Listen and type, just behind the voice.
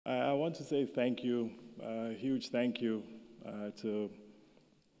want to say thank you, a huge thank you to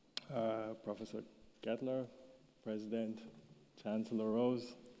Professor Gettler, President, Chancellor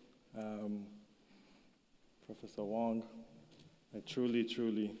Rose, Professor Wong. I truly,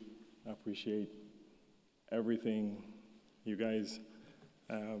 truly appreciate everything you guys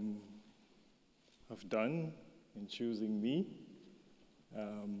have done in choosing me.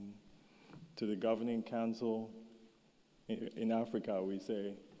 To the Governing Council, in Africa we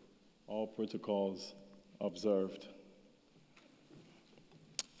say, all protocols observed.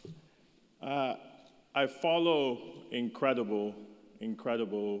 I follow incredible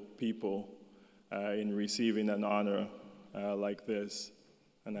people in receiving an honor like this,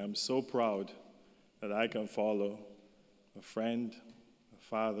 and I'm so proud that I can follow a friend, a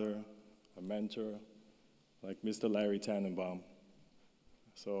father, a mentor, like Mr. Larry Tannenbaum.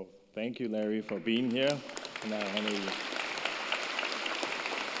 So thank you, Larry, for being here, and I honor you.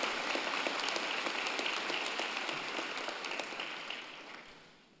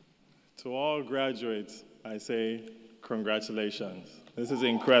 To all graduates, I say congratulations. This is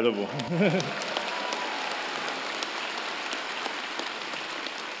incredible.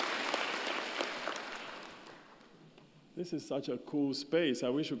 This is such a cool space. I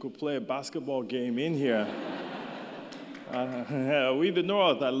wish we could play a basketball game in here. We the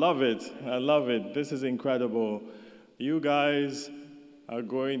North, I love it. I love it. This is incredible. You guys are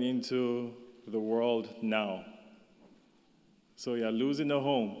going into the world now. So you're losing a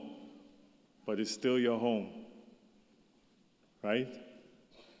home, but it's still your home, right?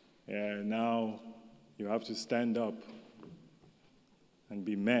 Yeah, now you have to stand up and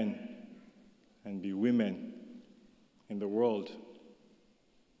be men and be women in the world.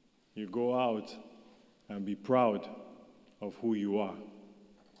 You go out and be proud of who you are.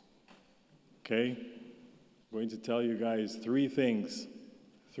 Okay? I'm going to tell you guys three things.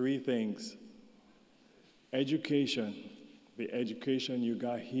 Education, the education you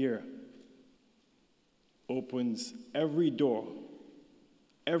got here, opens every door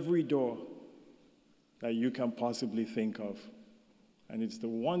that you can possibly think of. And it's the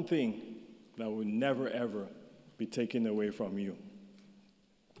one thing that will never, ever be taken away from you.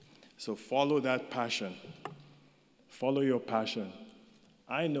 So follow that passion. Follow your passion.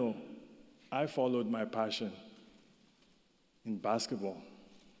 I know I followed my passion in basketball.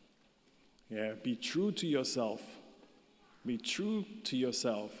 Yeah, be true to yourself. Be true to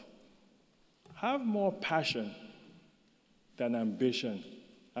yourself. Have more passion than ambition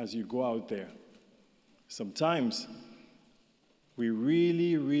as you go out there. Sometimes we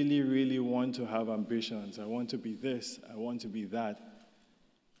really, really, really want to have ambitions. I want to be this, I want to be that.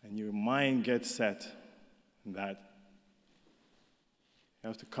 And your mind gets set in that. You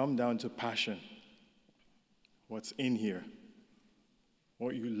have to come down to passion. What's in here?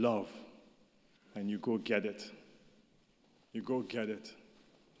 What you love. And you go get it. You go get it.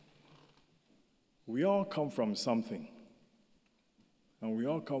 We all come from something. And we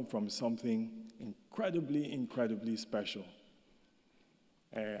all come from something incredibly, incredibly special.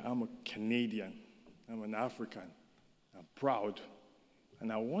 I'm a Canadian. I'm an African. I'm proud.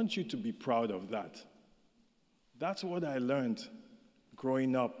 And I want you to be proud of that. That's what I learned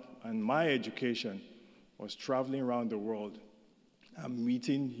growing up, and my education was traveling around the world and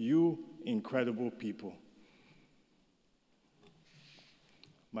meeting you incredible people.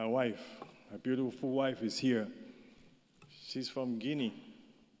 My wife, my beautiful wife, is here. She's from Guinea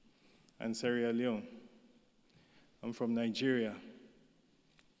and Sierra Leone. I'm from Nigeria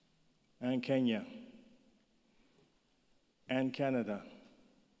and Kenya and Canada. I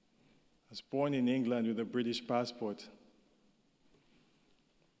was born in England with a British passport.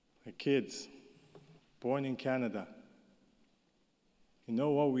 The kids, born in Canada. You know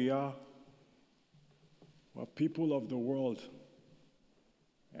what we are? We're people of the world.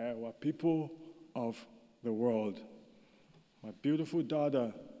 We're people of the world. My beautiful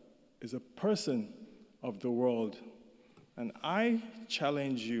daughter is a person of the world. And I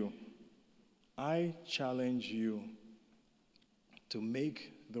challenge you to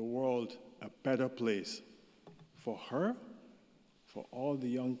make the world a better place for her, for all the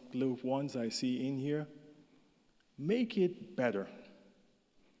young little ones I see in here. Make it better,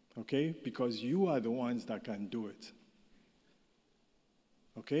 okay? Because you are the ones that can do it,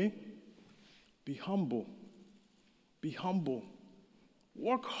 okay? Be humble. Be humble.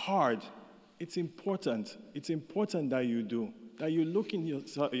 Work hard. It's important. It's important that you do, that you look in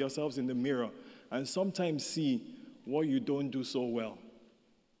yourselves in the mirror and sometimes see what you don't do so well.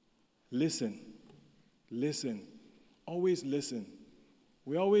 Listen. Listen. Always listen.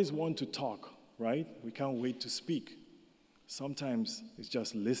 We always want to talk, right? We can't wait to speak. Sometimes it's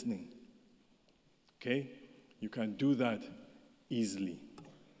just listening. Okay? You can do that easily,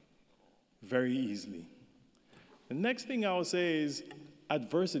 very easily. The next thing I'll say is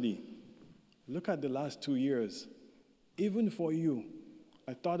adversity. Look at the last 2 years. Even for you,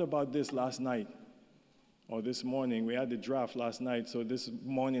 I thought about this last night, or this morning. We had the draft last night, so this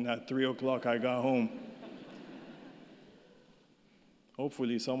morning at 3 o'clock I got home.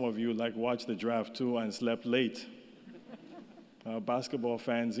 Hopefully some of you watched the draft too and slept late. Basketball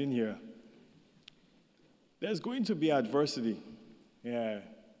fans in here. There's going to be adversity. Yeah,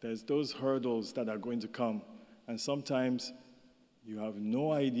 there's those hurdles that are going to come. And sometimes you have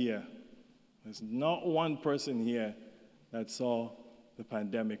no idea. There's not one person here that saw the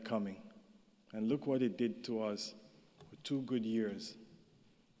pandemic coming. And look what it did to us for 2 good years.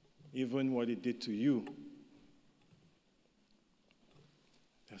 Even what it did to you.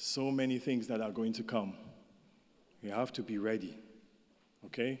 There's so many things that are going to come. You have to be ready,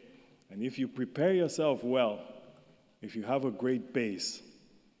 okay? And if you prepare yourself well, if you have a great base,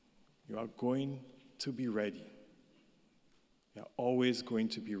 you are going to be ready. You're always going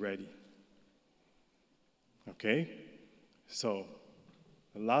to be ready. Okay? So,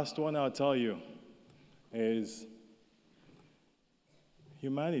 the last one I'll tell you is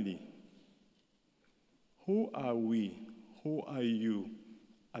humanity. Who are we? Who are you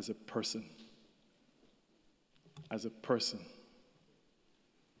as a person? As a person.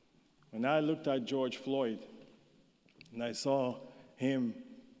 When I looked at George Floyd and I saw him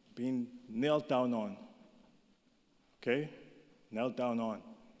being knelt down on, okay? Knelt down on.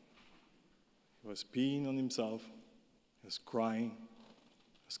 He was peeing on himself, he was crying,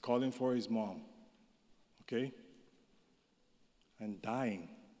 he was calling for his mom, okay? And dying.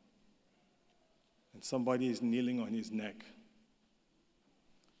 And somebody is kneeling on his neck.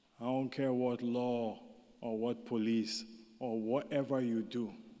 I don't care what law or what police or whatever you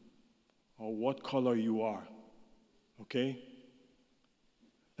do or what color you are, okay?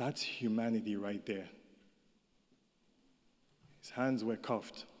 That's humanity right there. His hands were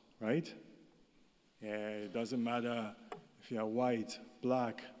cuffed, right? Yeah, it doesn't matter if you're white,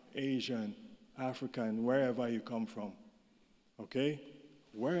 black, Asian, African, wherever you come from, okay?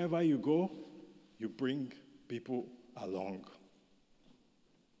 Wherever you go, you bring people along.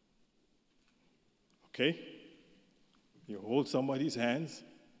 Okay? You hold somebody's hands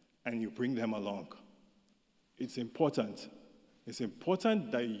and you bring them along. It's important. It's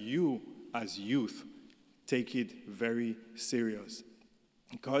important that you, as youth, take it very serious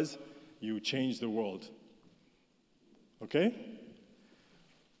because you change the world. Okay?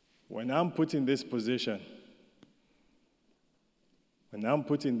 When I'm put in this position,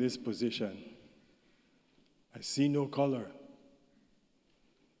 I see no color,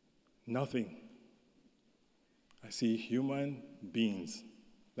 nothing. I see human beings.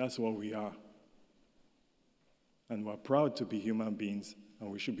 That's what we are. And we're proud to be human beings,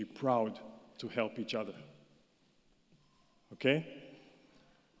 and we should be proud to help each other. Okay?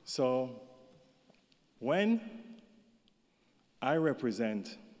 So, when I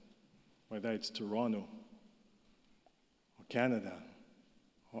represent, whether it's Toronto, or Canada,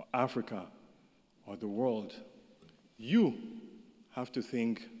 or Africa, or the world, you have to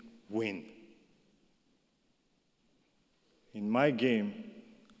think win. In my game,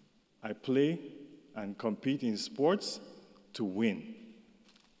 I play and compete in sports to win.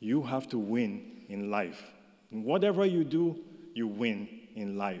 You have to win in life. In whatever you do, you win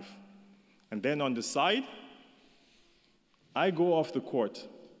in life. And then on the side, I go off the court.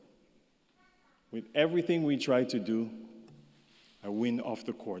 With everything we try to do, I win off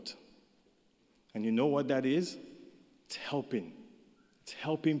the court. And you know what that is? It's helping. It's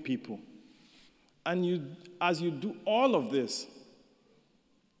helping people. And as you do all of this,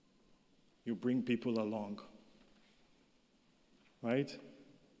 you bring people along. Right?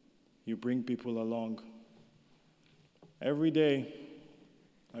 You bring people along. Every day,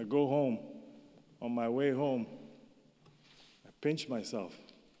 I go home. On my way home, I pinch myself.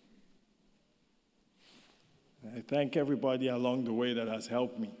 And I thank everybody along the way that has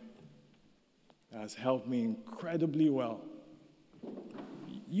helped me. That has helped me incredibly well.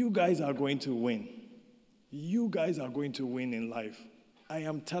 You guys are going to win. You guys are going to win in life. I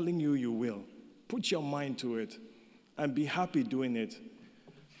am telling you, you will. Put your mind to it and be happy doing it.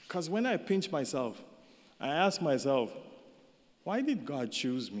 Because when I pinch myself, I ask myself, why did God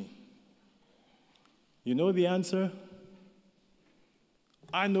choose me? You know the answer?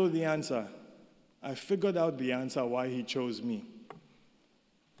 I know the answer. I figured out the answer why he chose me.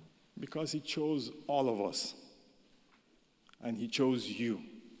 Because he chose all of us. And he chose you.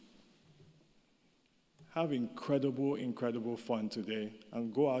 have incredible, incredible fun today,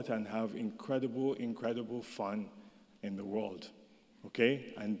 and go out and have incredible, incredible fun in the world,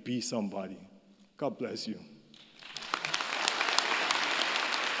 okay? And be somebody. God bless you.